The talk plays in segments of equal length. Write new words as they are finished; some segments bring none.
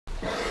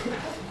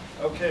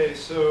Okay,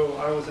 so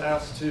I was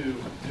asked to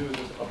do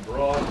a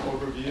broad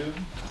overview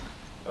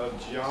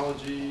of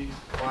geology,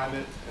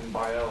 climate, and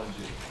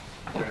biology.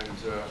 And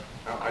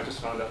I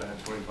just found out I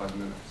had 25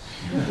 minutes.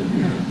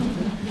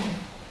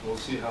 We'll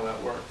see how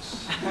that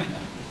works.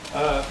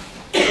 So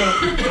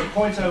the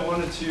points I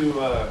wanted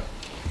to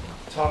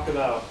talk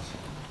about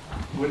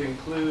would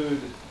include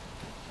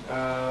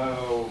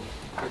the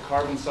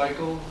carbon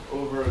cycle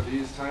over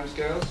these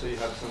timescales, so you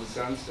have some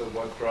sense of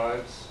what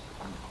drives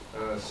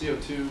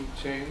CO2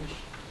 change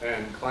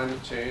and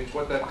climate change,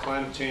 what that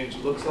climate change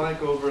looks like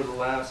over the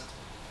last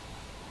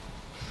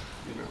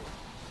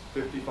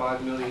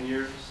 55 million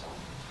years,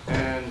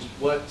 and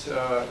what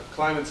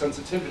climate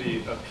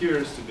sensitivity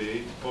appears to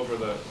be over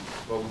the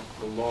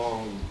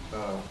long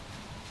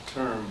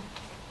term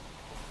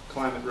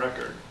climate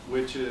record,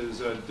 which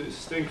is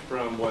distinct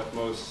from what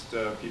most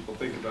people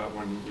think about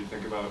when you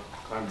think about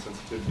climate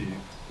sensitivity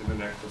in the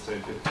next, let's say,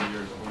 50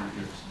 years, 100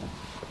 years.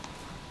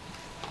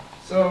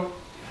 So,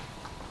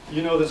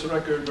 you know this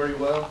record very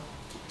well,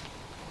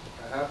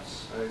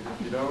 perhaps.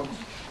 If you don't,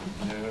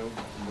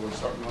 we're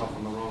starting off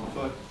on the wrong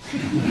foot.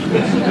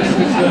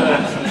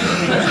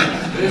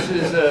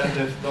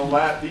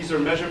 These are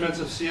measurements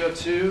of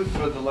CO2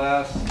 for the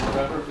last,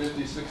 whatever,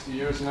 50, 60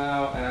 years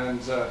now, and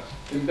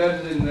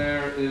embedded in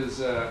there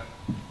is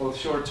both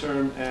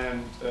short-term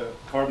and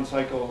carbon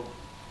cycle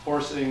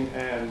forcing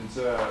and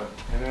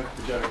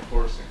anthropogenic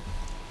forcing.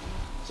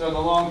 So the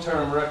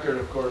long-term record,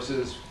 of course,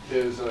 is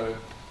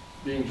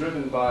being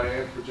driven by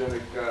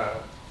anthropogenic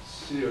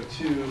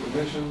CO2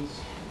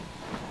 emissions,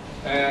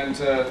 and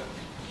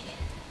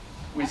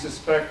we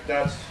suspect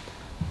that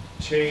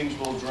change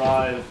will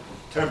drive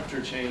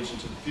temperature change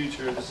into the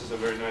future. This is a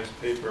very nice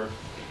paper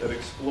that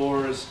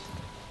explores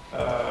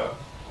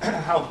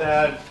how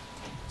bad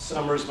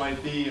summers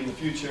might be in the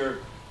future.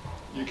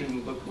 You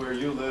can look where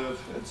you live.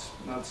 It's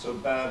not so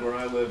bad where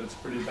I live. It's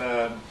pretty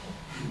bad.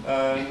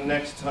 In the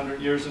next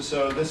 100 years or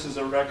so, this is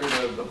a record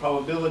of the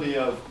probability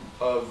of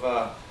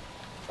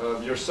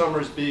your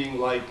summers being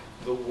like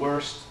the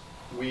worst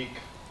week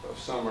of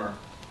summer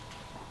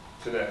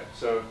today.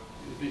 So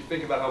if you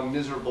think about how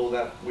miserable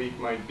that week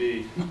might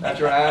be, that's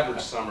your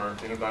average summer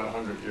in about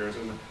 100 years.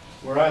 And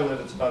where I live,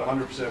 it's about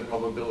 100%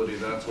 probability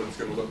that's what it's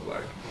going to look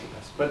like.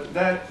 But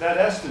that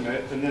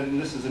estimate, and then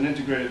this is an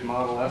integrated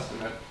model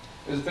estimate,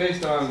 is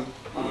based on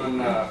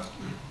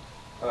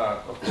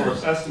of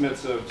course,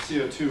 estimates of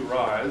CO2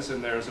 rise,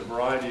 and there's a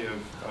variety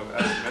of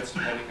estimates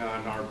depending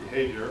on our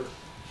behavior.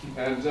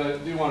 And I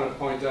do want to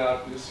point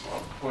out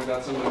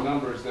some of the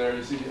numbers there.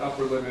 You see the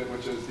upper limit,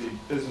 which is the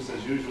business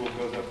as usual,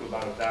 goes up to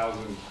about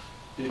 1,000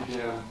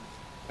 ppm.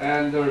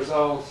 And there's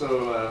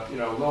also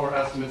lower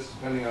estimates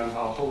depending on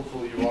how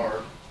hopeful you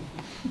are.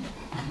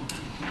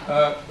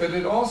 But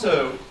it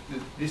also,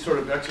 these sort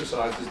of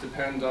exercises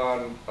depend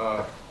on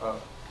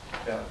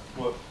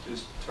what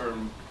is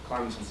termed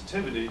climate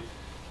sensitivity,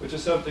 which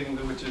is something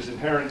which is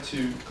inherent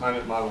to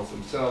climate models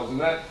themselves.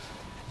 And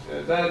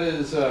that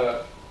is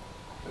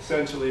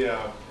essentially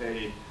a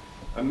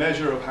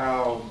measure of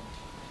how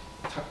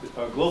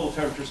global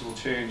temperatures will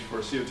change for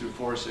CO2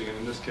 forcing, and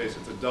in this case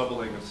it's a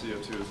doubling of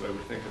CO2 is the way we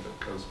think of it,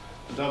 because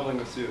a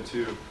doubling of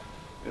CO2,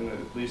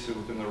 at least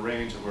within the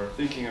range that we're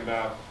thinking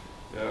about,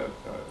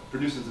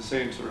 produces the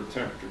same sort of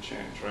temperature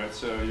change, right?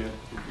 So if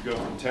you go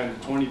from 10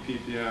 to 20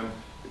 ppm,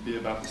 it'd be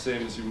about the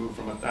same as you move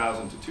from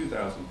 1,000 to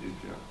 2,000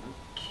 ppm.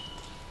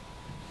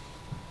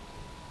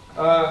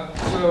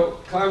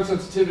 So climate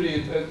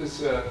sensitivity,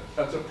 that's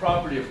a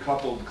property of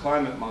coupled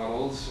climate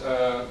models,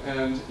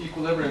 and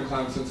equilibrium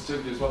climate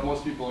sensitivity is what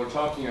most people are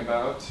talking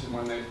about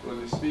when they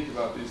speak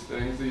about these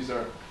things. These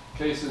are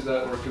cases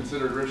that were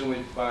considered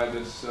originally by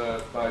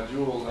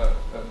Jewel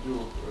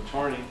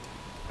Charney,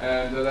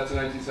 and that's in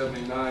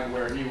 1979,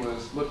 where he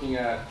was looking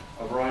at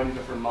a variety of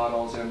different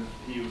models, and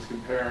he was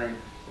comparing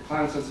the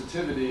climate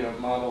sensitivity of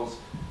models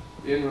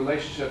in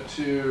relationship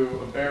to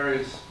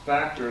various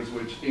factors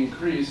which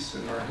increase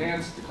or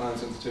enhance the climate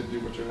sensitivity,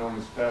 which are known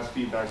as fast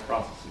feedback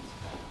processes,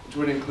 which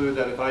would include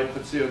that if I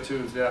put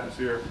CO2 into the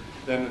atmosphere,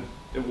 then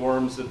it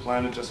warms the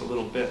planet just a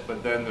little bit,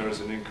 but then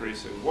there's an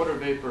increase in water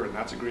vapor, and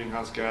that's a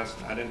greenhouse gas,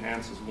 and that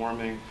enhances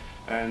warming,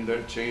 and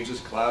that changes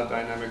cloud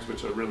dynamics,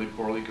 which are really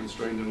poorly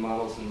constrained in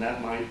models, and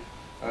that might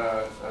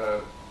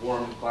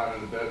warm the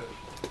planet a bit.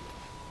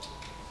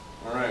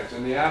 All right,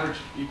 and the average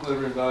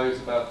equilibrium value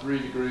is about 3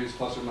 degrees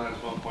plus or minus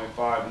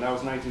 1.5, and that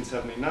was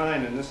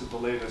 1979, and this is the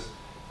latest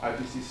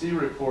IPCC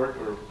report,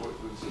 or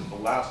this is the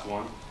last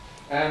one,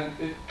 and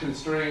it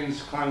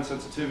constrains climate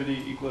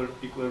sensitivity,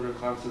 equilibrium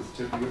climate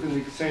sensitivity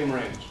within the same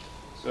range.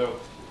 So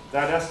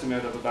that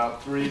estimate of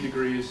about 3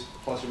 degrees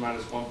plus or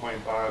minus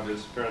 1.5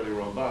 is fairly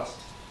robust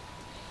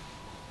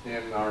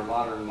in our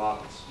modern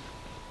models.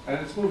 And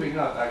it's moving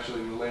up,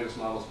 actually, in the latest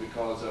models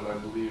because of, I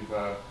believe,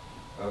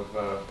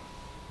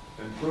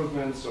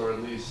 improvements, or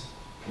at least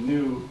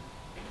new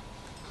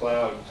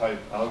cloud-type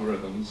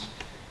algorithms.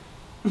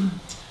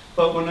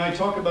 But when I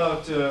talk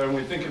about, when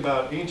we think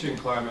about ancient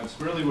climates,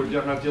 really we're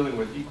not dealing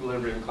with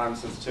equilibrium climate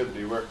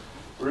sensitivity. We're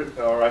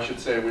or I should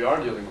say, we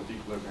are dealing with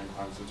equilibrium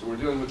climate sensitivity. We're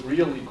dealing with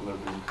real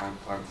equilibrium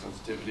climate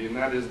sensitivity, and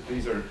that is,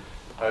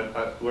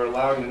 we're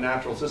allowing the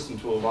natural system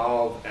to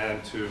evolve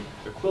and to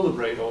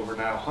equilibrate over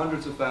now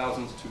hundreds of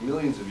thousands to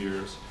millions of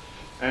years.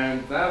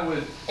 And that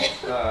would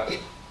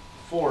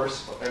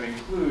force and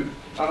include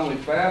not only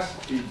fast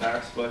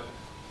feedbacks, but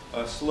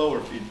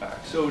slower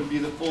feedback. So it would be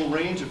the full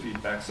range of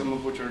feedback, some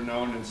of which are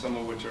known and some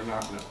of which are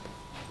not known.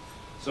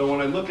 So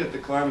when I look at the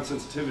climate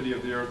sensitivity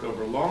of the Earth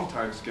over long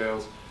time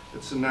scales,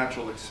 it's a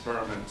natural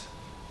experiment.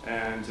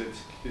 And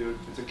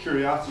it's a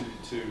curiosity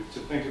to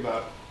think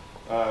about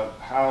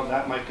how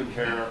that might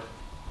compare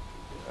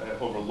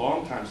over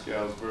long time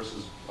scales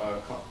versus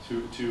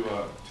to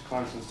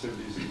climate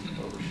sensitivities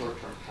over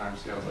short-term time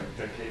scales, like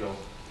decadal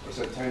or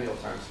centennial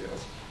time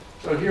scales.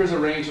 So here's a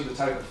range of the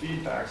type of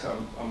feedbacks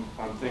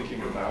I'm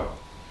thinking about.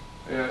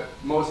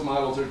 Most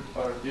models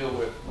deal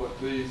with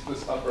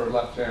this upper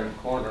left-hand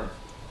corner,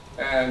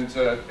 and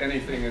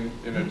anything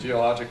in a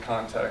geologic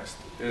context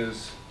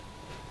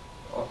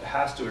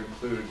has to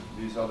include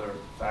these other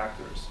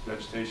factors: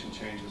 vegetation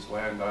changes,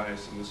 land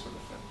ice, and this sort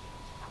of thing.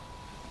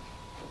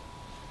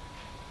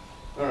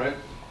 All right.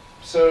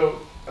 So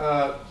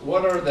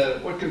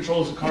what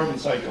controls the carbon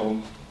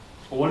cycle?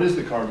 Well, what is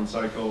the carbon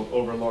cycle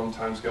over long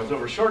time scales?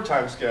 Over short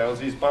time scales,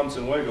 these bumps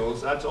and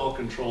wiggles, that's all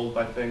controlled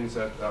by things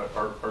that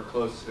are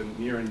close and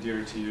near and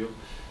dear to you,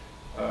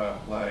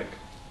 like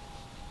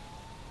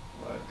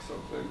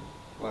something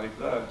like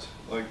that,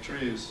 like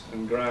trees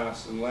and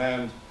grass and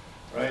land,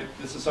 right?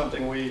 This is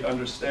something we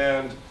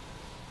understand.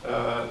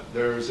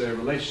 There's a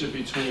relationship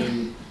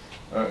between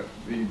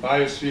the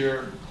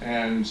biosphere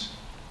and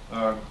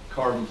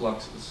carbon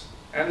fluxes.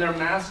 And they're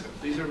massive.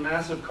 These are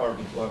massive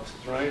carbon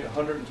fluxes, right?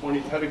 120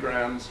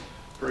 petagrams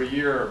per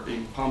year are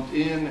being pumped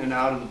in and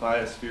out of the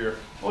biosphere.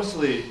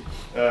 Mostly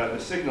the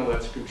signal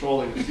that's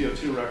controlling the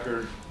CO2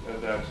 record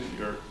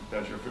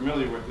that you're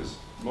familiar with is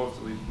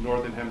mostly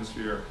northern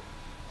hemisphere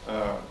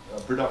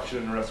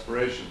production and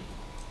respiration.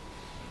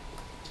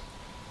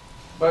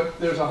 But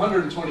there's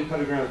 120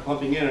 petagrams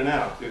pumping in and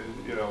out.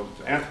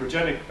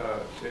 Anthropogenic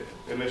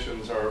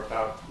emissions are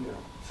about,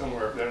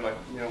 somewhere, they're like,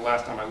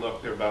 last time I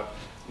looked, they're about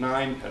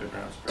 9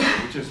 petagrams per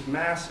year, which is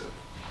massive.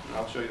 And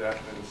I'll show you that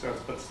in a sense.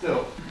 But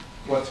still,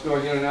 what's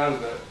going in and out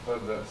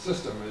of the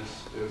system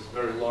is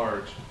very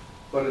large.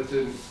 But it's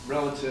in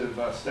relative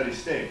steady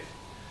state.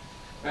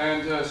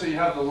 And so you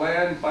have the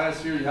land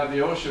biosphere, you have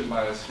the ocean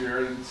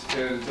biosphere,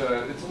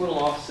 and it's a little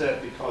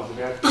offset because of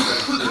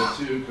anthropogenic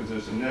CO2, because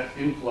there's a net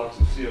influx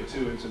of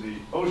CO2 into the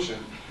ocean.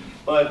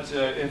 But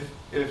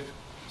if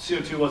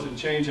CO2 wasn't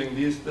changing,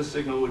 this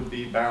signal would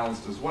be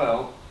balanced as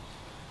well.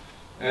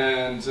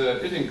 And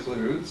it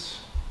includes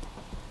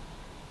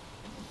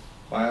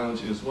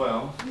biology as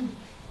well.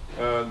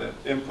 The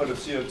input of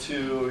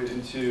CO2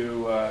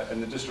 into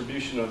and the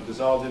distribution of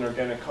dissolved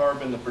inorganic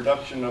carbon, the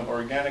production of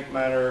organic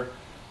matter,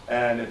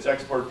 and its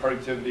export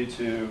productivity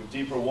to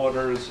deeper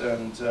waters,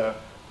 and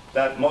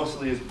that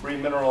mostly is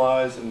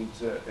remineralized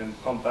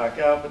and pumped back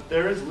out. But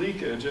there is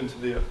leakage into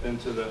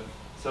the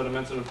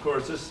sediments, and of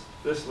course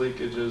this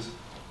leakage is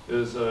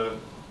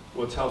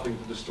what's helping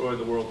to destroy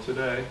the world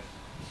today.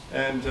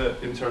 And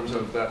in terms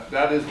of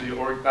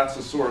that's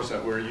the source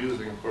that we're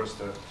using, of course,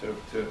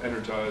 to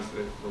energize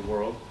the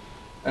world.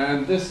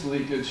 And this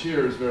leakage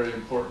here is very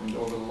important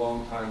over the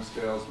long time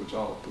scales, which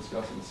I'll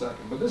discuss in a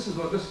second. But this is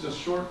just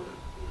short.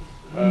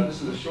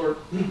 This is a short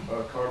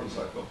carbon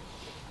cycle,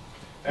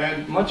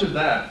 and much of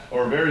that,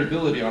 or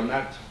variability on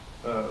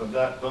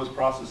those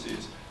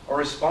processes, are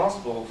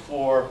responsible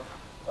for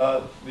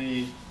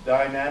the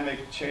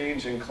dynamic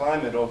change in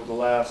climate over the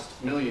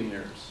last million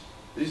years.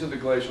 These are the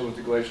glacial and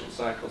interglacial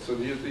cycles. So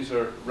these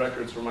are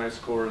records from ice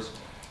cores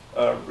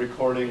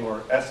recording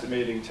or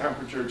estimating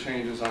temperature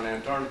changes on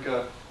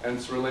Antarctica and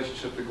its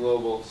relationship to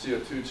global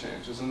CO2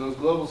 changes. And those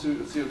global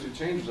CO2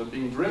 changes are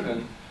being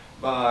driven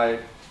by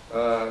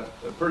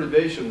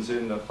perturbations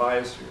in the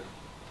biosphere,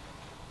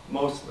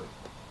 mostly.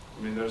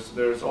 I mean,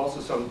 there's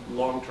also some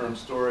long-term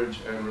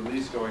storage and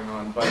release going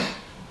on,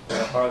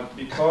 but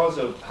because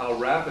of how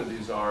rapid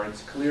these are,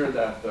 it's clear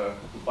that the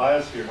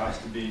biosphere has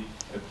to be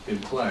in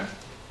play.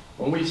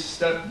 When we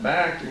step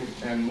back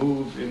and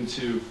move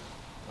into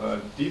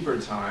deeper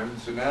time,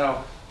 so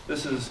now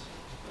this is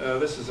an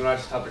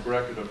isotopic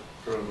record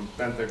from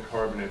benthic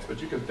carbonates,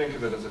 but you can think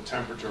of it as a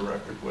temperature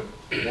record with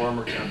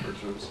warmer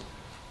temperatures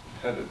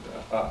headed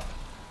up.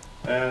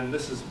 And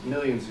this is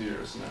millions of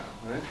years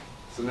now, right?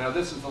 So now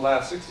this is the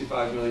last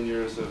 65 million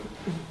years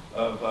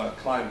of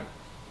climate,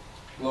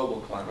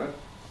 global climate,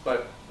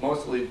 but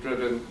mostly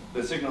driven,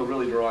 the signal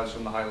really derives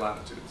from the high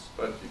latitudes,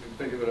 but you can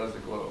think of it as the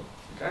globe,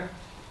 okay?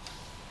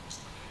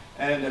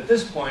 And at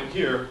this point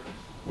here,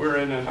 we're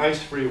in an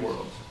ice-free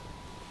world.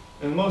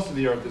 And most of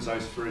the Earth is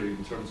ice-free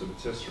in terms of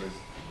its history.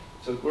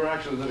 So we're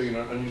actually living in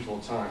an unusual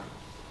time.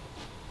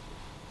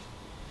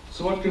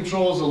 So what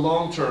controls a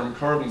long-term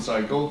carbon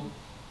cycle,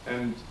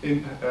 and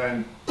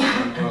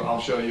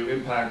I'll show you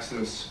impacts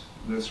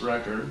this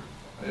record,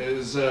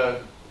 it's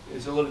a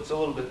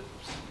little bit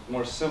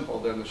more simple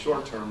than the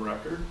short-term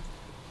record,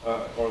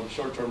 or the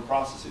short-term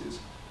processes.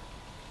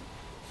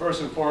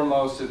 first and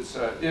foremost, it's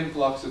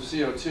influx of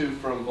CO2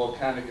 from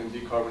volcanic and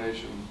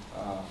decarbonation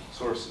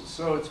sources.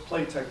 So it's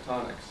plate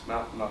tectonics,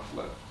 mountain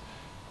uplift.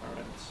 All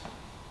right.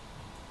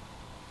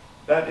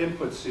 That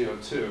inputs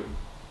CO2.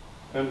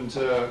 And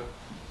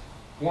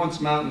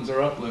once mountains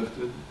are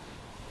uplifted,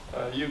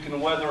 you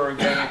can weather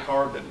organic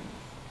carbon.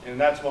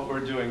 And that's what we're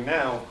doing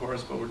now, of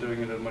course, but we're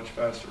doing it at a much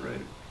faster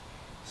rate.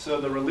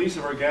 So the release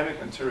of organic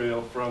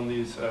material from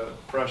these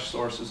fresh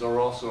sources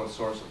are also a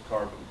source of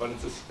carbon, but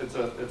it's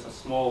a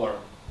smaller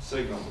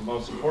signal. The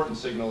most important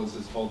signal is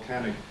this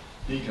volcanic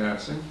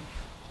degassing.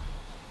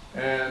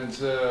 And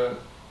the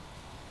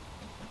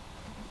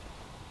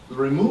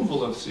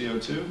removal of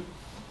CO2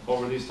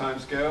 over these time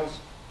scales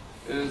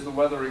is the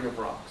weathering of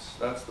rocks.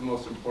 That's the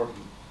most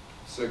important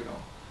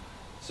signal.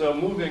 So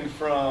moving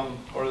from,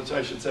 or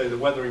I should say, the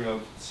weathering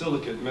of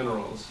silicate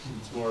minerals,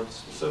 it's more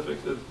specific.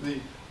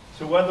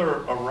 To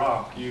weather a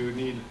rock, you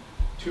need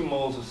 2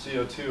 moles of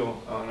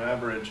CO2 on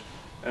average,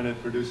 and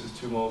it produces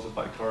 2 moles of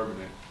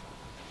bicarbonate.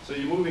 So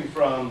you're moving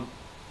from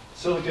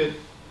silicate,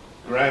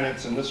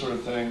 granites, and this sort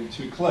of thing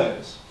to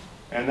clays.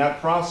 And that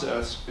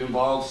process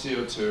involves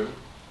CO2,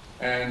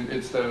 and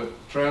it's the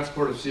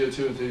transport of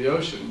CO2 into the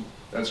ocean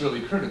that's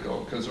really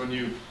critical, because when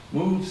you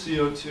move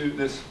CO2,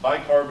 this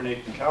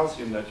bicarbonate and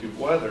calcium that you've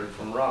weathered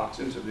from rocks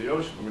into the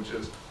ocean, which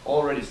is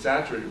already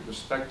saturated with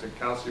respect to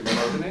calcium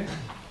carbonate,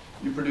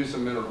 you produce a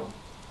mineral.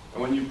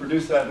 And when you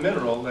produce that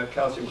mineral, that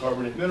calcium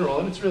carbonate mineral,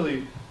 and it's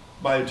really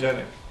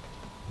biogenic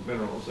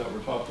minerals that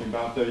we're talking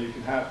about, though you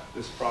can have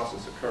this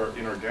process occur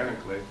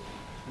inorganically.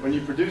 When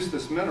you produce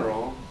this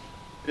mineral,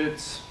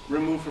 it's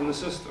removed from the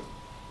system,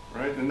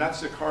 right? And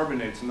that's the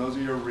carbonates, and those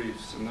are your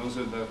reefs, and those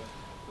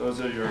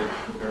are your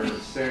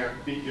sand,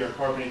 your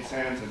carbonate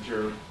sands that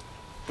you're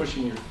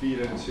pushing your feet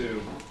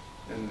into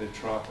in the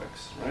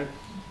tropics, right?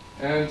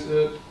 And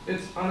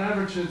it's on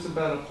average, it's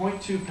about a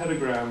 0.2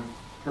 petagram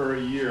per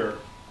year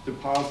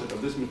deposit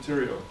of this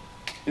material.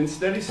 In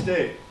steady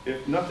state,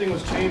 if nothing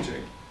was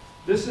changing,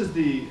 this is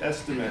the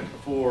estimate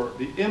for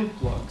the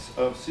influx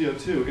of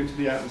CO2 into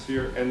the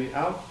atmosphere and the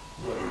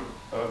output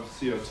of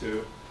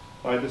CO2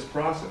 by this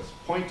process,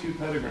 0.2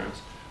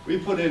 petagrams. We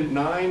put in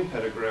 9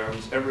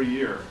 petagrams every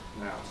year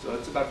now. So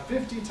it's about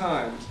 50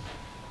 times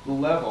the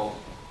level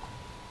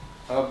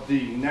of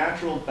the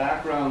natural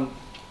background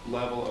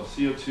level of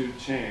CO2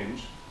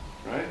 change,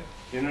 right,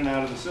 in and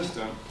out of the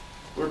system.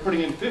 We're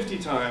putting in 50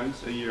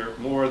 times a year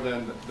more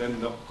than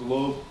the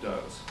globe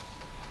does.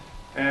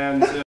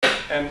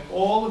 And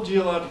all of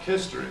geologic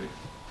history,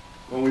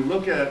 when we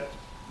look at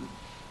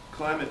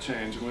climate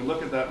change and we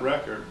look at that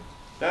record,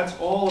 that's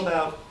all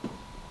about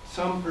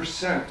some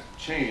percent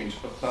change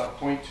of about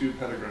 0.2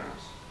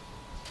 petagrams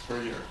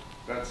per year.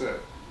 That's it.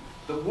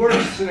 The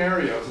worst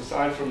scenarios,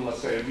 aside from,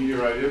 let's say, a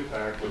meteorite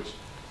impact, which,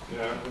 you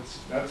know,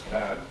 that's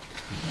bad.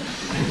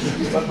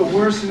 But the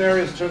worst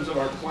scenarios in terms of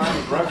our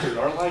climate record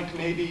are like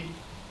maybe,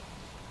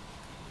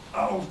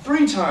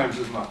 3 times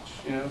as much,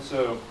 you know,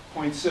 so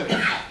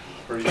 0.6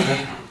 per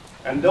year.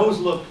 And those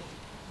look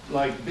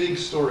like big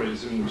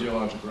stories in the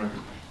geologic record.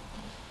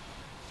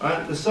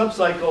 The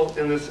subcycle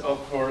in this, of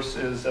course,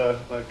 is,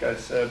 like I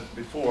said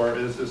before,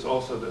 is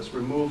also this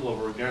removal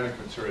of organic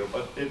material.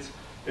 But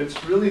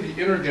it's really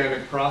the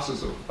inorganic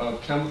process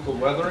of chemical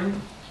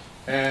weathering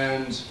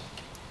and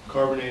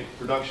carbonate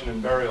production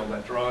and burial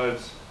that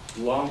drives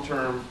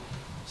long-term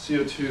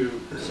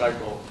CO2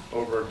 cycle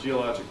over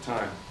geologic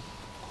time.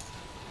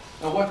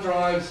 Now, what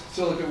drives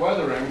silicate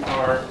weathering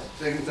are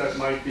things that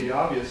might be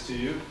obvious to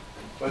you,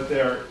 but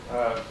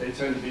they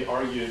tend to be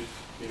argued,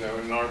 you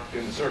know,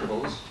 in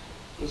circles.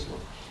 This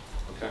one,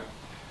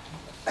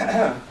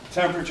 okay.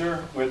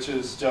 Temperature, which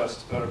is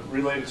just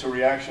related to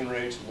reaction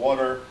rates,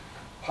 water,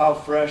 how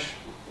fresh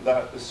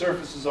the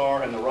surfaces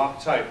are, and the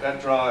rock type.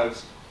 That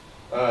drives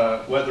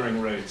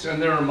weathering rates.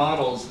 And there are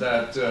models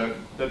that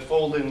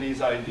fold in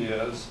these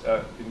ideas.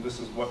 This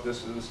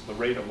is the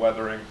rate of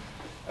weathering,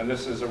 and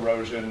this is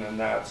erosion, and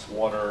that's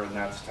water, and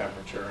that's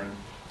temperature. And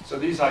so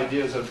these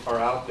ideas are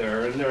out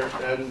there,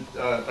 and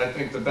I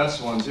think the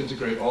best ones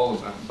integrate all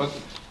of them. But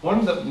one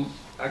of the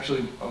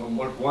actually,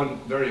 one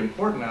very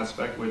important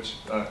aspect, which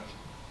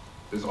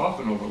is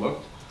often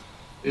overlooked,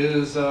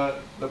 is the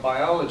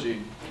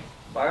biology.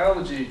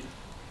 Biology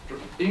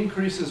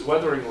increases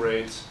weathering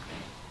rates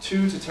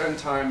 2 to 10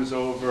 times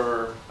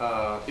over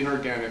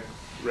inorganic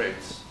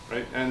rates,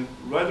 right? And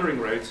weathering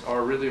rates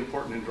are really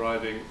important in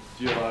driving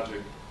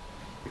geologic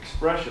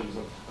expressions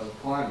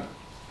of climate.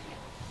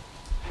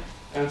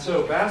 And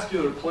so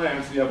vascular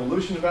plants, the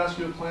evolution of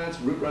vascular plants,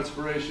 root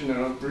respiration,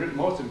 and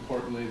most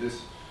importantly,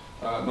 this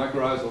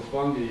mycorrhizal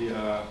fungi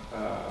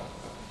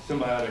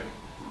symbiotic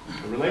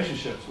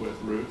relationships with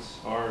roots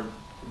are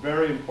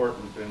very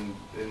important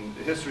in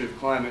the history of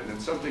climate,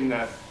 and something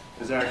that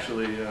is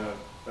actually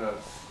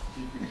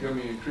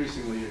becoming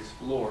increasingly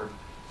explored.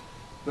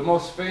 The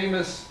most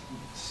famous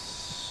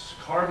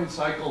carbon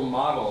cycle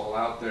model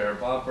out there,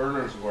 Bob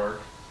Berner's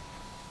work,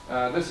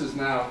 this is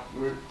now,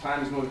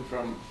 time is moving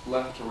from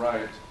left to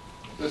right.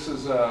 This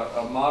is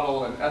a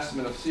model, an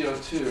estimate of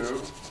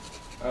CO2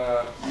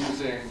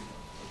 using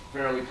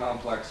fairly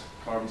complex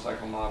carbon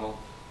cycle model.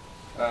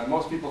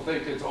 Most people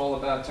think it's all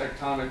about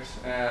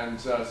tectonics and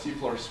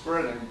seafloor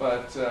spreading,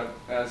 but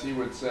as he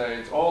would say,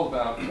 it's all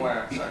about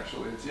plants.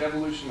 Actually, it's the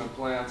evolution of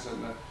plants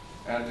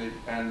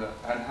and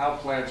how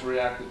plants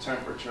react to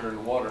temperature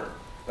and water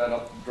that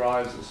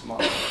drives this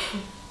model.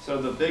 So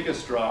the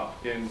biggest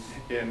drop in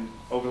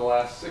over the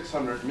last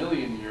 600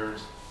 million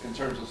years in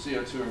terms of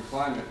CO2 and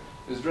climate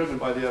is driven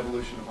by the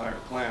evolution of higher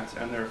plants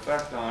and their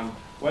effect on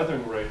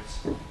weathering rates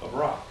of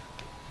rock.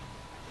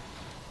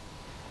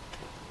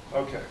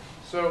 Okay,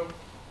 so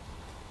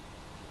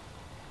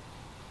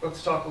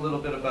let's talk a little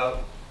bit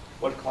about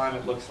what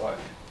climate looks like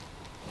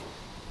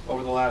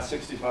over the last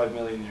 65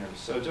 million years.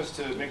 So just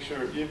to make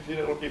sure,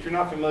 if you're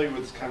not familiar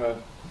with this kind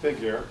of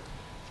figure,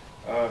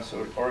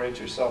 so orient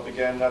yourself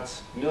again,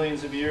 that's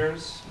millions of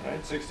years,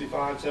 right?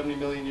 65, 70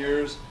 million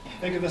years.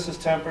 Think of this as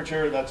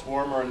temperature, that's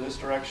warmer in this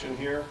direction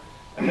here.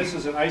 And this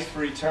is an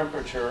ice-free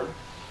temperature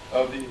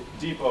of the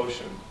deep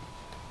ocean.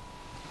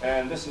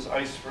 And this is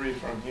ice-free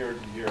from here to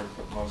here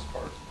for the most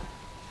part.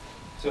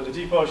 So the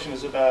deep ocean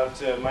is about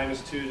 2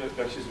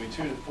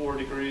 to 4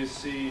 degrees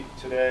C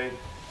today.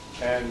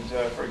 And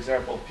for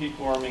example, peak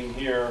warming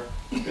here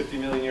 50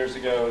 million years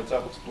ago, it's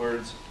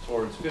upwards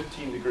towards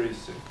 15 degrees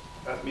C.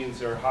 That means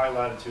their high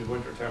latitude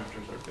winter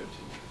temperatures are 15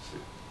 degrees C.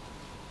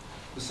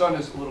 The sun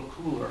is a little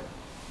cooler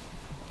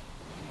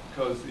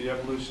because the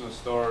evolution of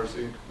stars,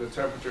 the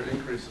temperature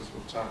increases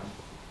with time.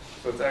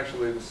 So it's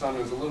actually, the sun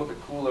is a little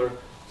bit cooler,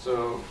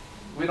 so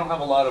we don't have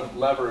a lot of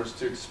levers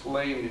to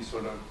explain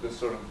this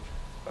sort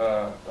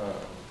of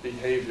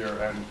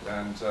behavior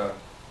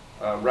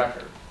and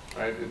record,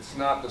 right? It's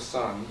not the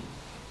sun,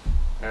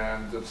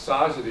 and the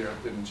size of the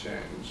Earth didn't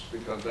change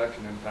because that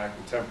can impact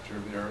the temperature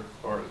of the Earth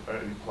or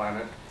any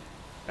planet.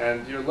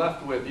 And you're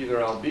left with either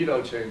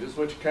albedo changes,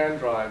 which can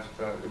drive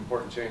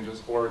important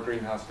changes, or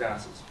greenhouse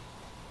gases.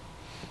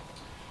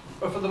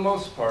 But for the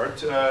most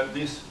part,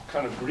 these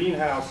kind of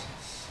greenhouse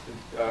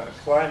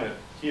climate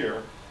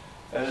here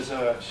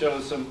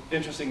shows some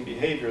interesting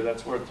behavior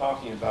that's worth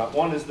talking about.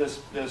 One is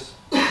this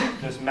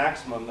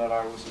maximum that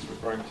I was just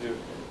referring to.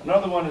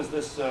 Another one is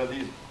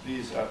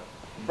these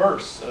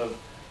bursts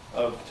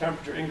of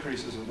temperature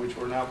increases, which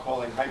we're now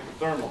calling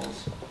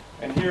hyperthermals.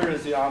 And here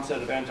is the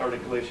onset of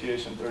Antarctic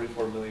glaciation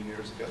 34 million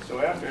years ago.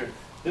 So after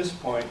this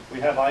point, we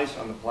have ice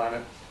on the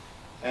planet.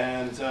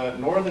 And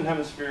northern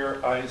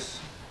hemisphere ice,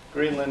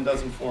 Greenland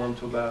doesn't form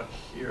to about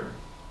here.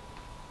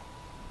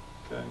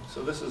 Okay,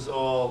 so this is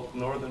all,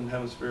 northern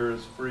hemisphere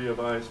is free of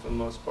ice for the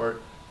most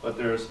part, but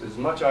there's as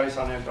much ice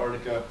on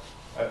Antarctica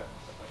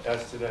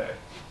as today,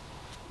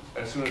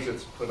 as soon as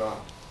it's put on.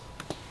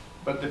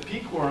 But the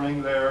peak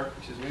warming there,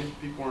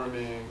 peak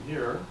warming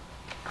here,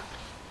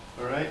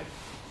 all right,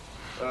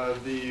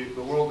 the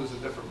world is a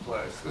different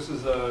place. This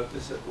is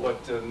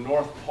what the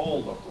North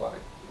Pole looked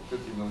like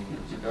 50 million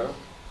years ago.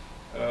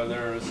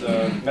 There's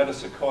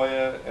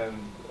Metasequoia and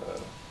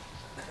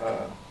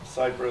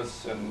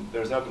cypress, and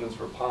there's evidence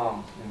for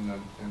palm in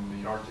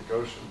the Arctic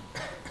Ocean.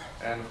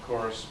 And of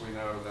course, we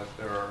know that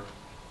there are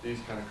these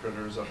kind of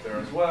critters up there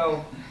as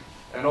well.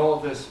 And all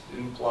of this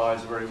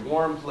implies a very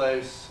warm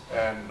place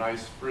and an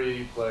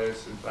ice-free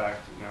place. In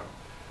fact,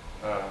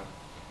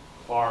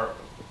 far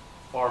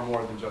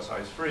more than just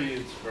ice-free.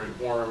 It's very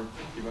warm,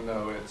 even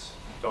though it's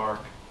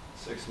dark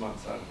 6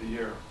 months out of the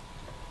year.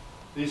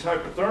 These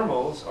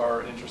hyperthermals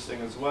are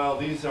interesting as well.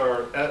 These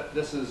are,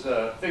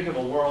 think of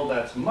a world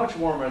that's much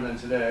warmer than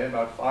today,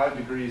 about 5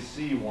 degrees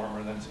C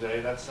warmer than today.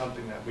 That's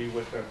something that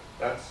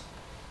that's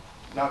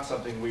not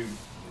something we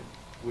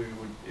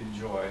would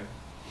enjoy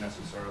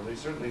necessarily,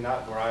 certainly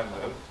not where I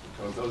live,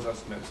 because those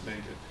estimates make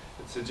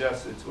it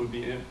suggests it would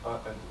be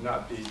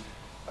not be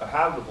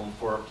habitable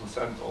for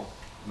placental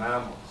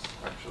mammals,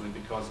 actually,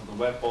 because of the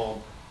wet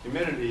bulb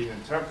humidity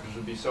and temperatures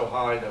would be so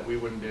high that we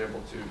wouldn't be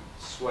able to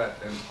sweat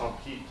and pump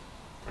heat.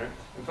 Right?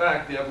 In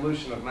fact, the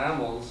evolution of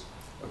mammals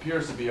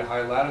appears to be a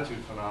high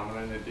latitude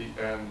phenomenon,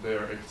 and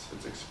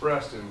it's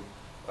expressed in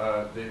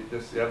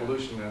the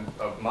evolution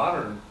of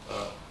modern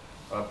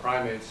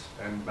primates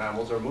and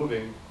mammals are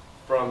moving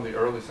from the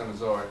early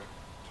Cenozoic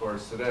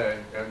towards today,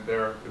 and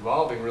they're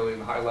evolving really in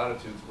the high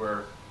latitudes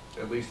where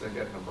at least they're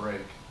getting a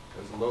break,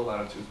 because the low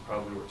latitudes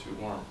probably were too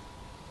warm.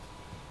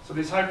 So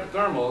these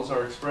hyperthermals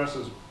are expressed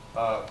as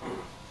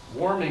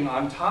warming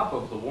on top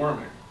of the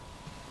warming,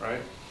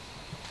 right?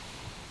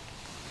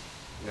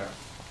 Yeah,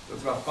 so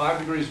it's about 5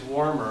 degrees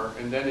warmer,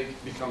 and then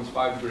it becomes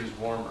 5 degrees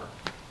warmer.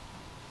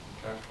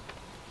 Okay.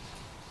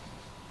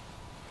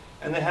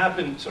 And they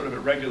happen sort of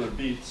at regular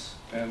beats,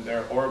 and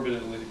they're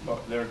orbitally,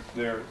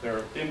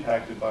 they're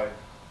impacted by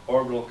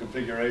orbital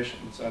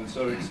configurations. And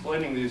so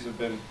explaining these have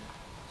been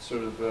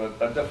sort of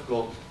a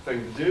difficult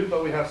thing to do,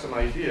 but we have some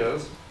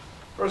ideas.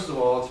 First of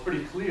all, it's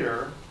pretty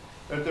clear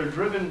that they're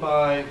driven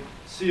by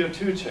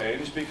CO2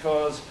 change,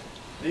 because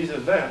these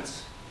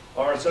events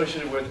are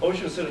associated with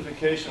ocean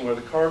acidification, where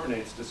the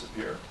carbonates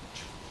disappear,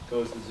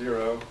 goes to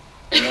zero,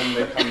 and then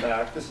they come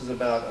back. This is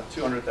about a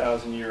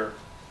 200,000 year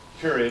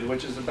period,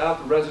 which is about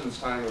the residence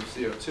time of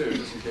CO2,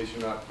 just in case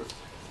you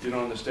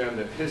don't understand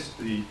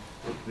the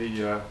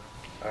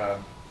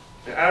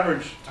the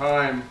average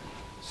time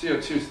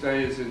CO2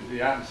 stays in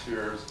the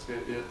atmosphere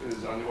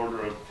is on the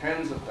order of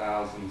tens of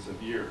thousands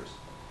of years,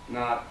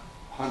 not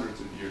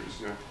hundreds of years.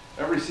 You know,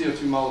 every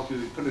CO2 molecule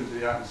you put into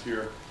the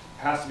atmosphere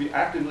has to be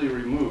actively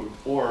removed,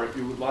 or if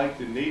you would like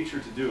the nature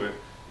to do it,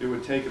 it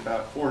would take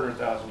about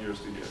 400,000 years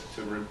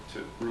to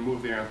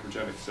remove the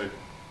anthropogenic signal.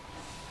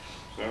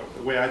 So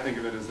the way I think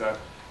of it is that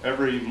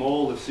every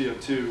mole of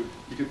CO2,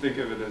 you can think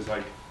of it as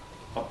like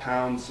a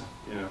pounds,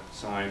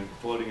 sign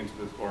floating into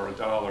or a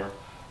dollar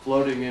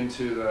floating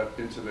into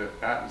the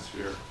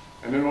atmosphere.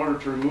 And in order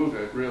to remove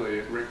it, really,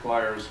 it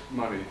requires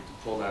money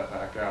to pull that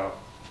back out.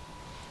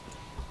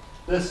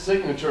 This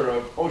signature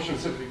of ocean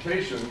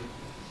acidification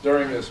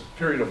during this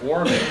period of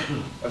warming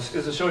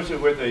is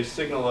associated with a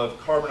signal of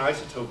carbon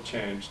isotope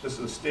change. This is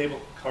a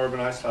stable carbon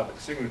isotopic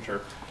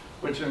signature,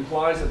 which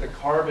implies that the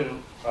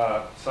carbon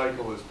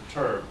cycle is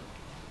perturbed.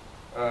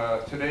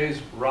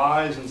 Today's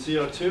rise in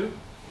CO2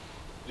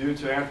 due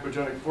to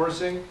anthropogenic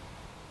forcing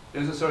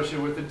is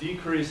associated with a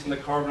decrease in the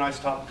carbon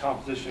isotopic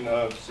composition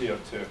of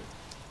CO2.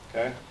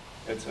 Okay?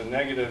 It's a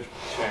negative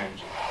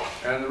change.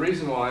 And the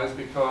reason why is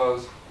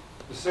because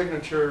the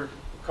signature,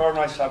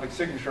 carbon isotopic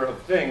signature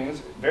of things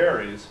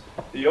varies.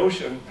 The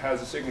ocean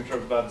has a signature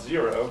of about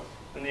 0,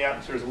 and the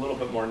atmosphere is a little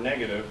bit more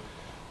negative.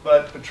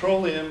 But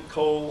petroleum,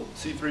 coal,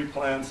 C3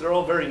 plants, they're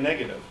all very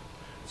negative.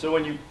 So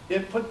when you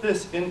put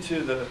this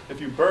into if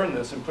you burn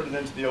this and put it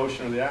into the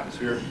ocean or the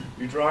atmosphere,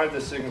 you drive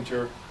the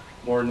signature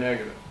more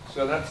negative.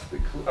 So that's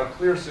a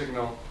clear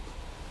signal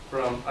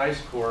from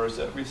ice cores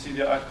that we see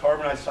the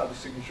carbon isotopic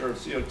signature of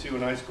CO2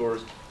 in ice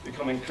cores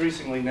become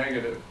increasingly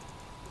negative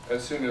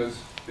as soon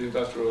as the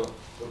Industrial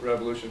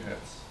Revolution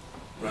hits,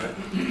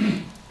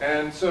 right?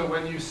 And so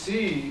when you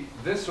see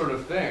this sort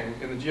of thing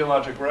in the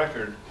geologic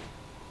record,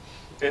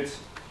 it's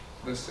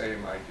the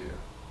same idea,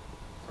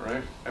 all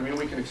right? I mean,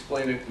 we can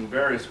explain it in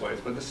various ways,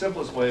 but the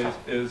simplest way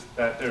is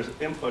that there's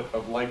input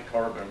of light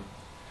carbon.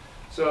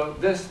 So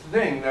this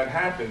thing that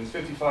happens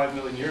 55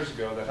 million years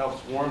ago that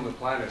helps warm the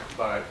planet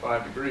by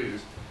 5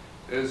 degrees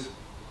is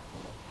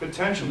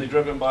potentially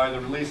driven by the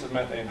release of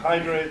methane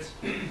hydrates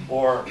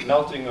or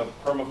melting of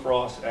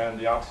permafrost and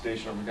the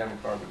oxidation of organic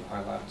carbon at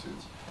high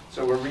latitudes.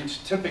 So we've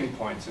reached tipping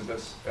points at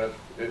this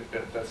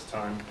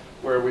time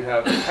where we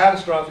have a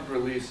catastrophic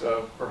release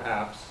of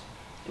perhaps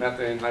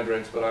methane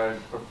hydrates, but I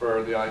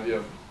prefer the idea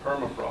of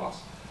permafrost,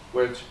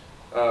 which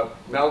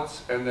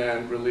melts and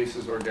then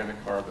releases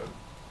organic carbon.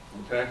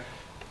 Okay?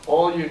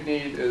 All you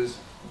need is,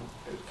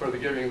 for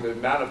giving the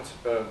amount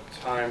of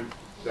time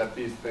that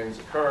these things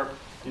occur,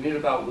 you need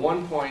about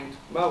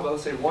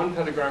let's say 1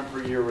 petagram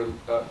per year,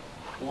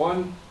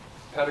 1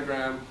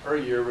 petagram per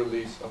year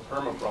release of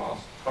permafrost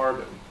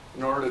carbon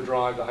in order to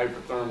drive the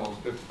hyperthermals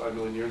 55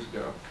 million years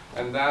ago.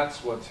 And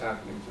that's what's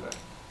happening today.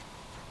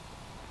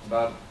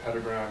 About a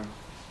petagram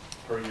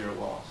per year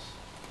loss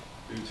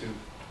due to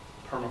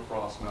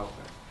permafrost melting.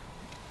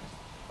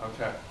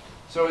 Okay.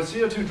 So is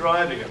CO2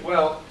 driving it?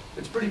 Well,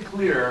 it's pretty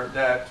clear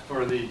that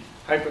for the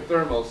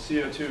hyperthermals,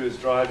 CO2 is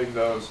driving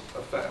those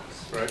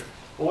effects, right?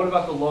 But what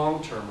about the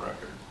long-term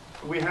record?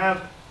 We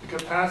have the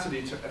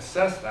capacity to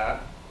assess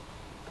that,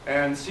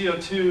 and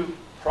CO2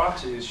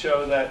 proxies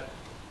show that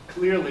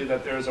clearly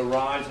that there's a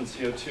rise in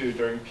CO2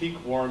 during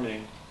peak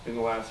warming in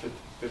the last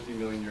 50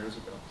 million years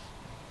ago.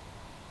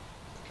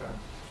 Okay.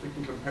 We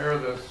can compare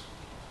this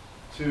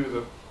to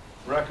the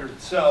record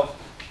itself.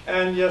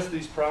 And yes,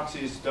 these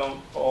proxies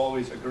don't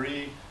always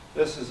agree.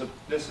 This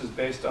is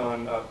based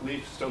on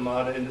leaf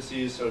stomata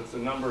indices, so it's the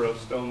number of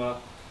stoma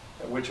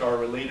which are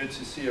related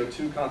to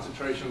CO2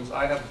 concentrations.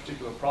 I have a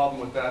particular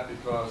problem with that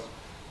because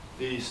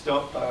the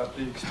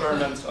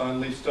experiments on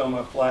leaf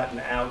stoma flatten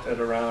out at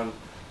around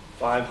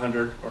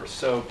 500 or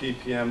so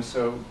ppm,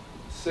 so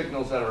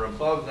signals that are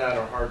above that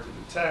are hard to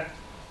detect.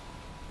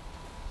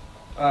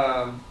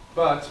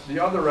 But the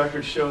other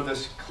records show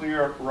this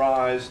clear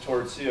rise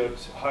towards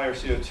higher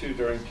CO2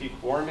 during peak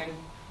warming.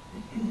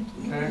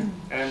 Okay?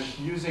 And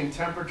using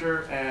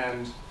temperature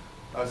and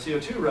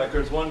CO2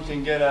 records, one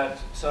can get at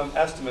some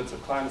estimates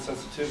of climate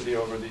sensitivity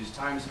over these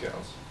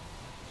timescales.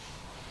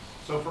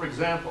 So for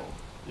example,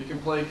 you can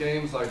play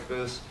games like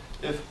this.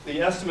 If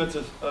the estimates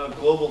of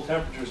global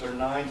temperatures are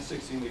 9 to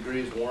 16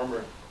 degrees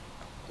warmer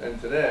than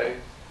today,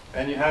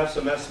 and you have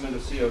some estimate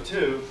of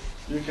CO2,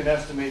 you can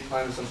estimate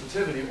climate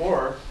sensitivity,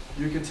 or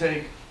you could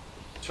take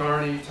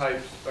Charney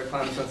type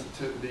climate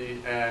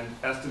sensitivity and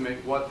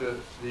estimate what the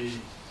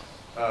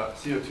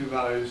CO2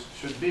 values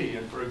should be.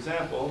 And for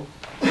example,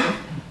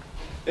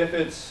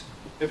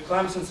 if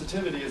climate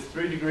sensitivity is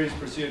 3 degrees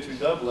per CO2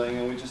 doubling,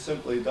 and we just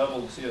simply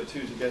double CO2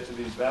 to get to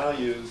these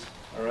values,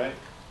 all right,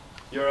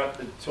 you're at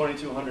the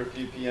 2200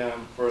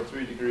 ppm for a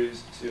 3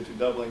 degrees CO2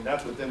 doubling.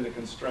 That's within the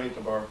constraint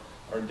of our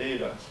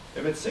data.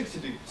 If it's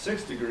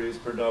 6 degrees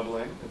per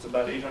doubling, it's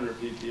about 800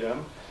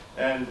 ppm.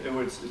 And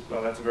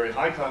well, that's a very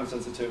high climate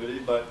sensitivity,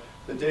 but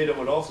the data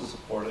would also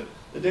support it.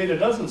 The data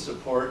doesn't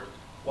support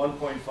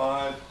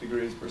 1.5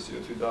 degrees per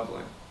CO2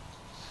 doubling.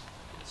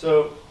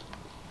 So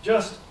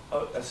just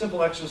a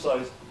simple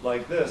exercise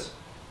like this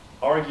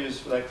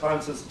argues that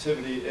climate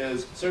sensitivity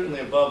is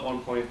certainly above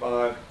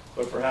 1.5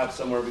 but perhaps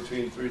somewhere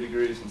between 3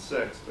 degrees and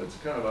 6. That's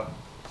kind of a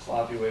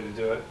sloppy way to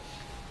do it.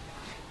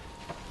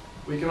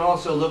 We can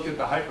also look at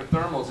the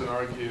hyperthermals and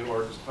argue,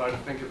 or just try to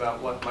think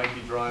about what might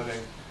be driving,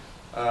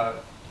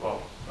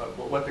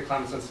 what the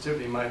climate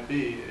sensitivity might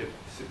be,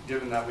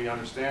 given that we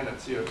understand that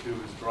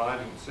CO2 is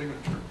driving the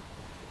signature.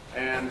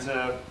 And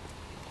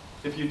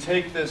if you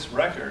take this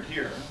record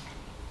here,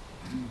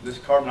 this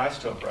carbon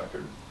isotope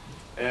record,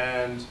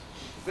 and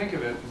think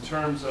of it in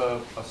terms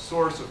of a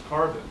source of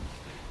carbon,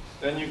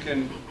 then you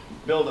can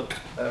build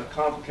a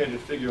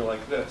complicated figure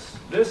like this.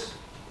 This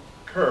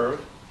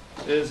curve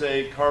is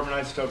a carbon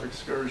isotope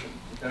excursion,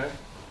 okay?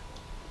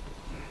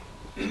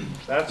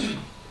 That's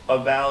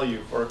a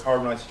value for a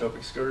carbon isotope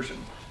excursion.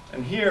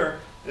 And here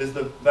is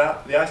the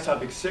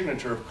isotopic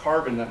signature of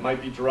carbon that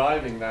might be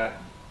driving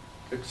that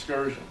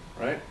excursion,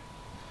 right?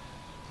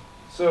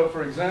 So,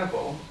 for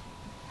example,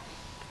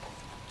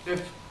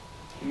 if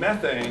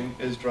methane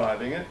is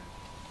driving it,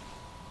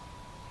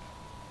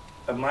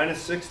 a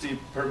minus 60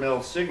 per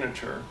mil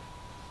signature,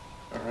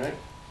 all right?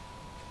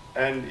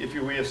 And if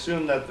we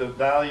assume that the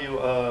value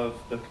of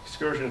the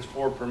excursion is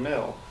 4 per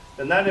mil,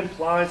 then that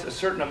implies a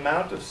certain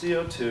amount of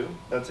CO2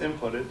 that's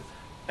inputted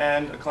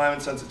and a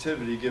climate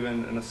sensitivity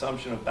given an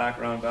assumption of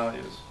background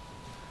values.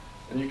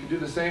 And you can do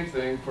the same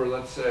thing for,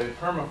 let's say,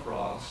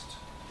 permafrost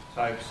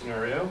type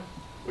scenario,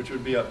 which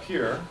would be up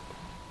here,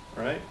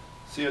 right?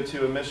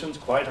 CO2 emissions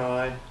quite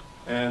high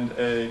and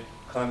a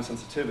climate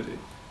sensitivity.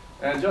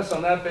 And just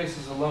on that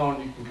basis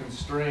alone, you can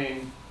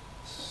constrain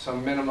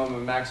some minimum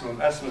and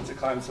maximum estimates of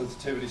climate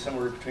sensitivity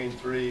somewhere between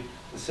 3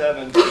 to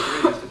 7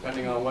 degrees,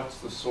 depending on what's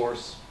the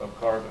source of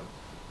carbon.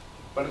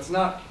 But it's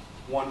not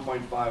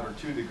 1.5 or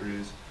 2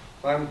 degrees.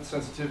 Climate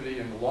sensitivity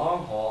in the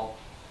long haul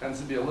tends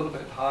to be a little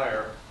bit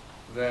higher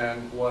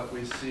than what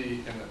we see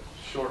in the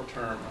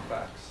short-term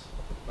effects,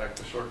 like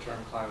the short-term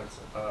climate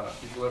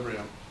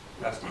equilibrium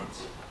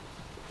estimates.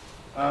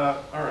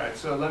 All right,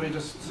 so let me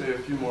just say a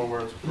few more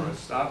words before I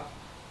stop.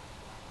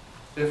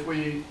 If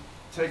we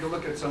take a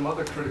look at some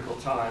other critical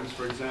times,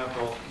 for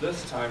example,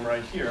 this time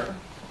right here,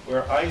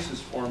 where ice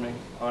is forming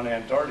on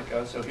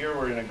Antarctica. So here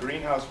we're in a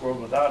greenhouse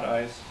world without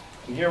ice,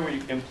 and here we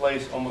can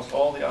place almost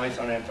all the ice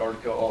on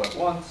Antarctica all at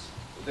once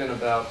within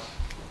about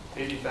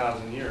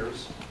 80,000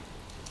 years.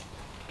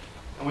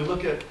 And we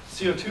look at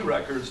CO2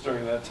 records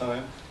during that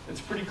time.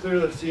 It's pretty clear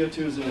that CO2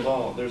 is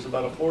involved. There's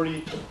about a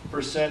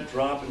 40%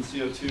 drop in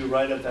CO2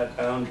 right at that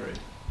boundary.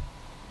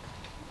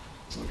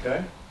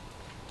 Okay?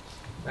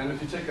 And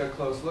if you take a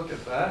close look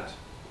at that,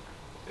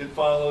 it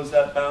follows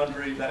that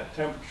boundary, that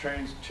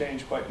temperature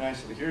change quite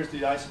nicely. Here's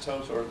the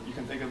isotopes, or you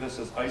can think of this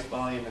as ice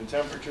volume and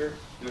temperature,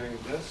 doing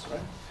this, right?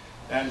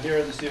 And here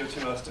are the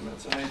CO2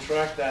 estimates, and they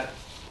track that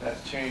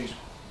change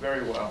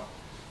very well.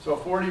 So a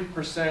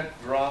 40%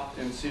 drop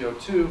in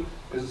CO2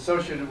 is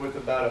associated with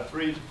about a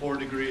 3 to 4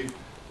 degree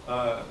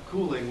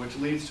cooling, which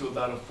leads to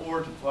about a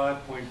 4 to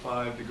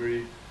 5.5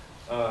 degree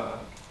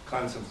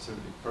climate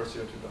sensitivity for CO2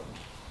 levels,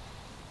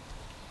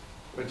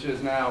 which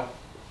is now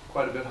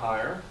quite a bit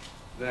higher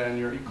than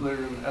your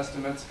equilibrium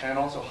estimates, and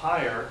also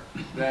higher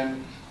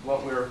than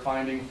what we're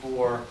finding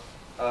for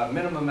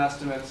minimum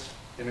estimates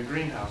in a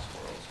greenhouse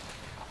world.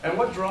 And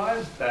what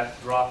drives that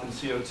drop in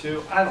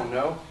CO2? I don't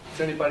know.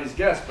 It's anybody's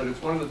guess, but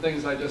it's one of the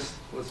things I just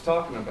was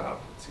talking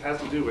about. It has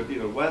to do with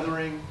either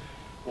weathering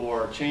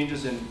or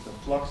changes in the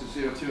flux of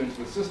CO2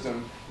 into the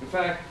system. In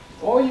fact,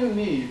 all you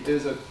need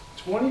is a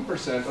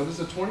 20%, or this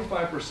is a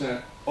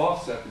 25%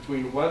 offset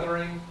between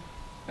weathering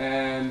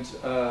and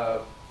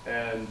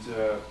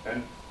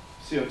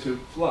CO2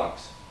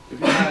 flux.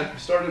 If you had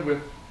started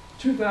with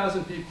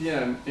 2,000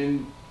 ppm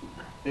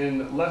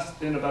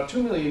in about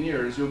 2 million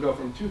years, you'll go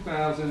from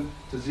 2,000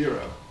 to 0.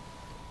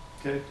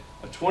 Okay,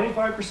 a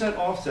 25%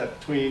 offset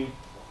between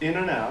in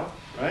and out,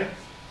 right?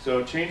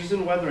 So changes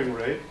in weathering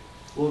rate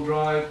will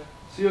drive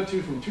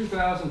CO2 from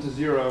 2,000 to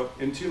 0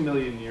 in 2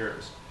 million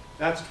years.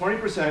 That's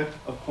 20%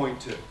 of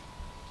 0.2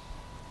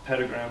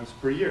 petagrams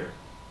per year.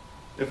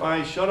 If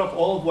I shut off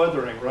all of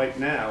weathering right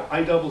now,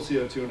 I double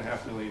CO2 in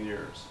 500 million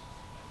years.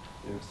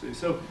 You know, see?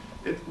 So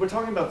we're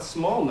talking about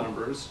small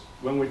numbers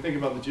when we think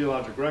about the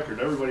geologic record.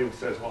 Everybody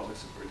says, well, this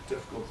is very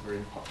difficult, it's very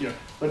impossible. You know,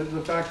 but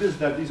the fact is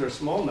that these are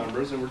small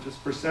numbers, and we're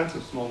just percents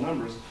of small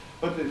numbers.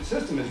 But the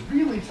system is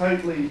really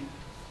tightly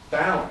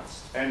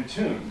balanced and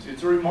tuned.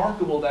 It's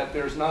remarkable that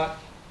there's not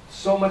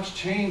so much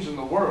change in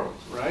the world,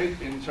 right,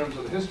 in terms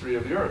of the history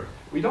of the Earth.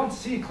 We don't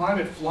see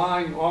climate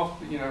flying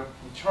off, you know,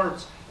 the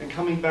charts and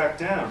coming back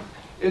down.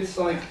 It's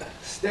like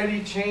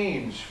steady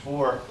change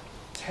for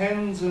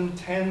tens and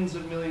tens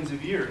of millions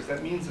of years.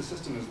 That means the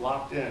system is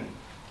locked in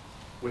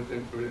with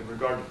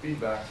regard to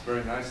feedback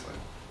very nicely.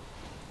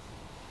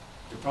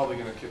 You're probably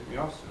going to kick me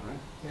off soon, right?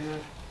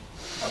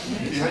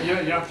 Yeah.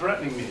 You're not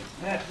threatening me.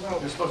 Yeah, well,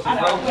 You're supposed to I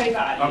threaten know, way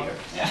back. Okay.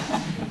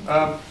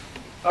 Yeah.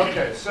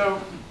 Okay,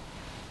 so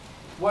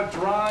what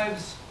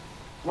drives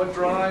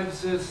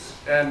is,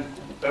 and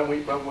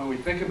when we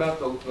think about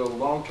the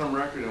long-term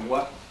record and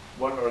what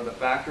are the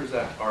factors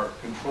that are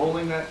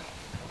controlling that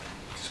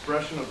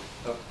expression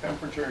of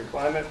temperature and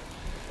climate,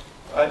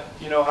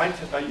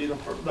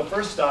 the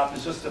first stop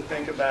is just to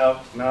think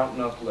about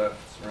mountain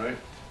uplifts, right?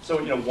 So,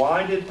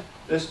 why did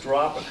this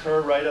drop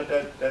occur right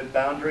at that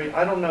boundary?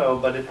 I don't know,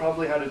 but it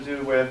probably had to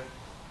do with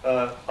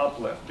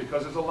uplift,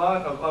 because there's a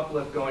lot of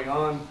uplift going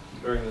on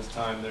during this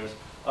time. There's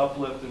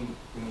uplift in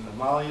the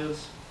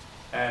Himalayas,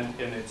 and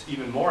it's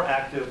even more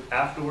active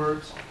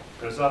afterwards.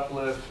 There's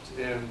uplift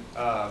in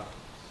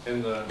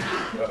the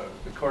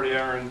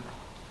Cordilleran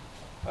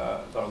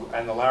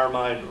and the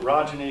Laramide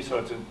orogeny, so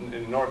it's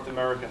in North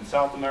America and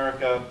South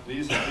America,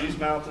 these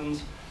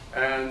mountains,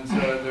 and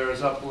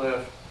there's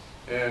uplift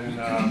in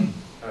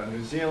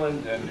New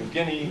Zealand and New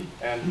Guinea,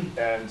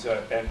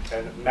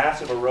 and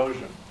massive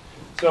erosion.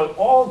 So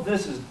all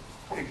this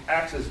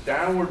acts as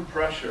downward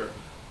pressure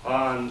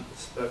on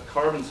the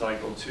carbon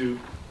cycle to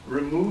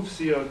remove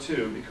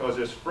CO2, because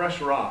there's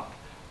fresh rock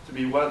to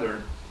be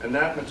weathered, and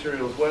that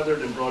material is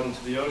weathered and brought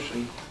into the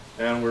ocean,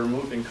 and we're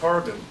removing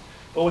carbon.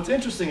 But what's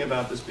interesting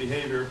about this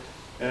behavior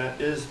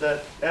is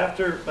that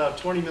after about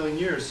 20 million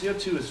years,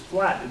 CO2 is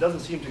flat. It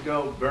doesn't seem to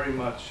go very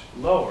much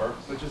lower,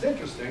 which is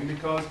interesting,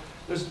 because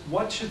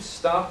what should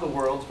stop the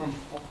world from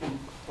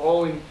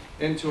falling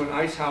into an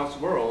ice house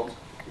world?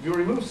 If you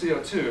remove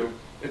CO2,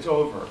 it's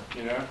over,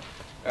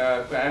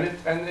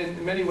 and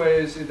in many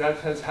ways that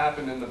has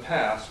happened in the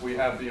past. We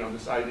have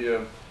this idea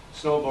of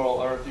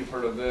snowball Earth. You've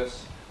heard of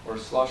this, or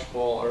slush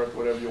ball Earth,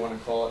 whatever you want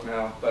to call it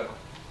now. But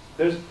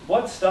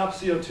what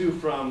stops CO2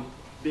 from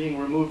being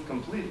removed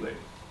completely?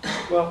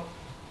 Well,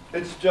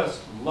 it's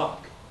just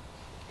luck,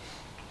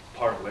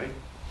 partly.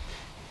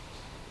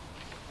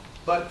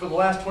 But for the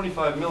last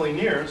 25 million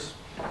years,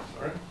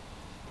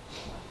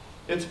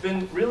 it's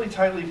been really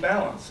tightly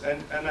balanced,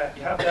 and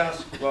you have to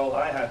ask. Well,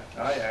 I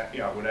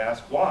would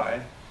ask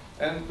why,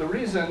 and the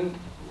reason,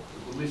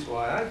 at least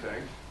why I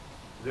think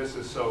this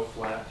is so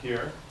flat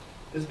here,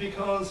 is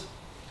because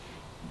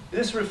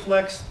this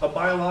reflects a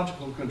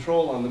biological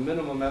control on the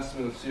minimum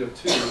estimate of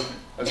CO2,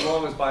 as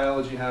long as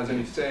biology has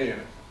any say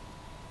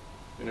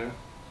in it.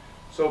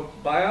 So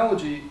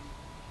biology,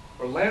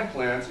 or land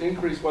plants,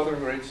 increase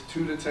weathering rates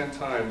 2 to 10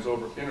 times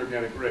over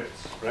inorganic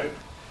rates, right?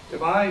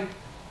 If I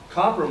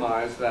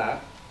compromise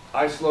that,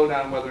 I slow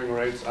down weathering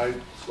rates, I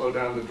slow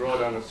down the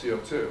drawdown of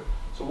CO2.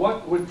 So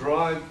what would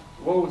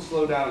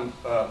slow down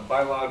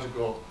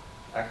biological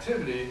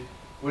activity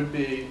would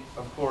be,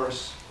 of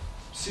course,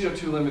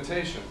 CO2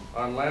 limitation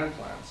on land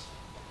plants.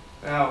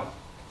 Now,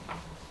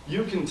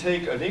 you can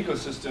take an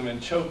ecosystem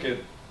and choke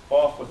it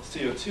off with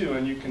CO2,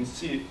 and you can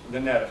see the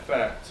net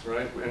effect,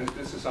 right? And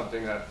this is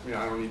something that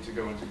I don't need to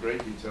go into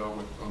great detail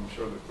with, I'm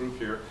sure, the group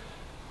here.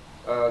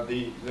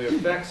 The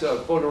effects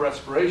of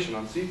photorespiration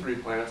on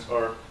C3 plants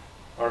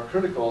are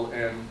critical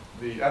in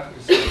the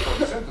efficacy of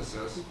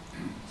photosynthesis.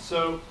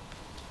 So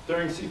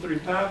during in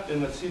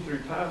the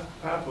C3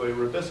 pathway,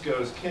 Rubisco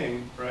is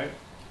king, right?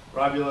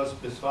 Ribulose,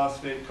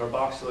 bisphosphate,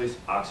 carboxylase,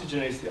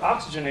 oxygenase. The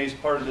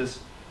oxygenase part of this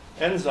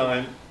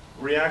enzyme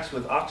reacts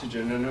with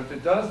oxygen, and if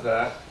it does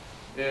that,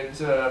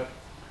 it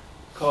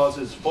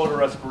causes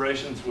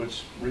photorespirations,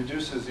 which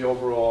reduces the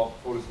overall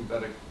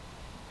photosynthetic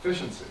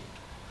efficiency.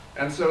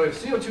 And so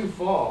if CO2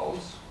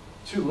 falls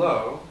too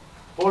low,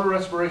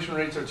 photorespiration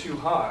rates are too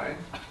high,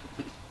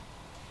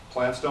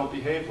 plants don't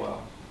behave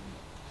well.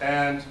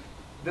 And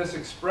this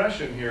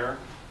expression here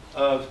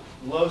of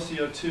low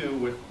CO2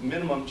 with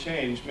minimum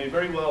change may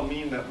very well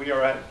mean that we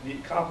are at the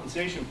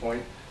compensation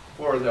point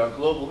for the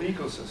global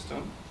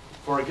ecosystem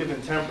for a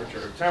given temperature.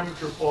 If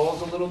temperature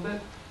falls a little bit,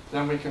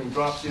 then we can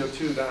drop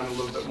CO2 down a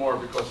little bit more,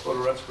 because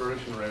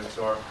photorespiration rates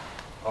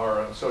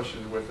are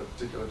associated with a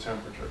particular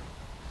temperature.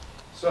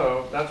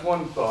 So that's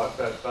one thought,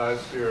 that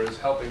biosphere is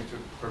helping to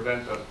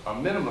prevent a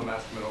minimum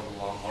estimate over the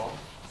long haul.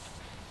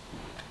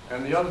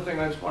 And the other thing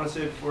I just want to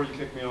say before you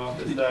kick me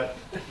off is that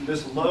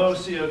this low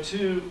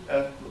CO2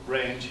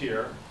 range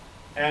here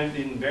and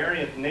the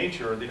invariant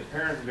nature, the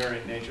apparent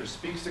invariant nature,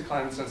 speaks to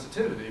climate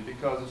sensitivity,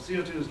 because if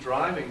CO2 is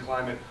driving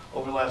climate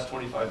over the last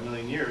 25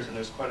 million years, and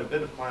there's quite a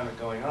bit of climate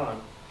going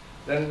on,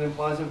 then it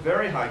implies a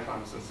very high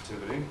climate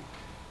sensitivity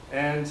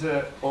and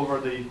over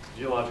the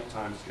geologic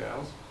time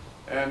scales.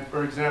 And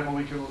for example,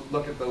 we can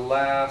look at the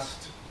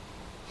last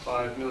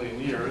 5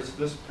 million years,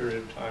 this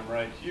period of time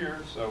right here,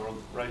 so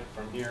we're right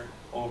from here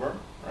over,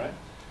 right?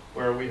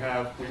 Where we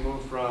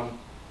move from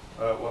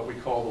what we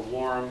call the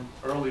warm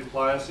early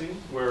Pliocene,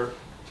 where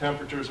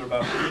temperatures are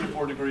about 3 to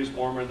 4 degrees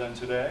warmer than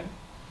today,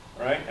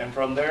 right? And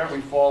from there we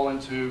fall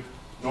into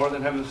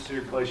northern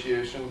hemisphere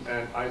glaciation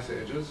and ice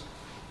ages.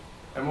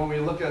 And when we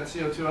look at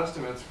CO2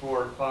 estimates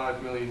for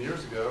 5 million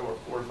years ago, or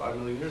 4 to 5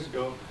 million years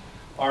ago,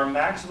 our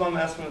maximum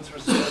estimates for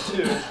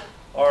CO2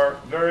 are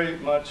very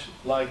much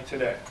like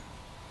today.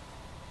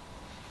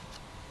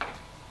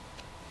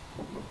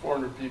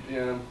 400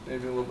 ppm,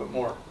 maybe a little bit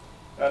more.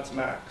 That's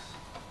max.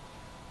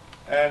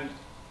 And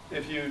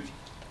if you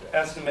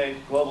estimate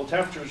global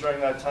temperatures during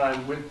that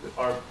time with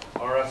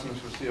our estimates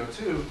for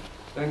CO2,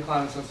 then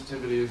climate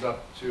sensitivity is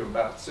up to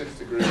about 6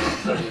 degrees,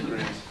 7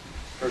 degrees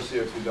per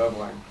CO2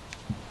 doubling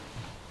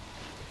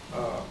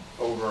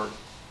over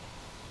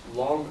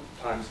long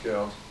time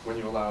scales when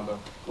you allow the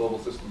global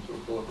system to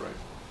equilibrate.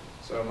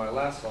 So my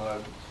last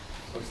slide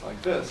looks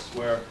like this,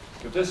 where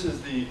if this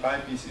is the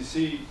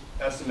IPCC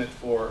estimate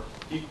for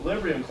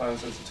equilibrium climate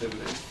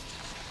sensitivity,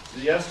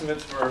 the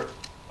estimates for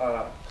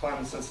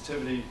climate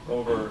sensitivity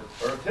over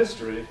Earth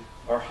history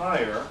are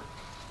higher,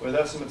 with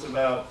estimates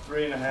about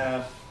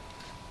 3.5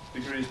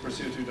 degrees per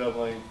CO2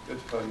 doubling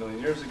 55 million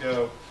years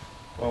ago.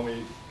 When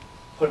we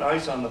put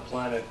ice on the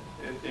planet,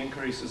 it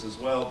increases as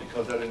well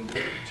because that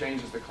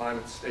changes the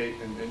climate state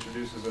and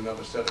introduces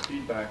another set of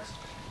feedbacks.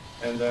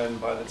 And then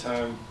by the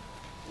time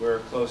we're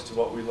close to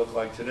what we look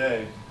like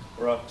today,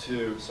 we're up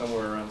to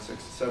somewhere around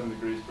 6 to 7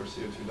 degrees per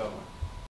CO2 doubling.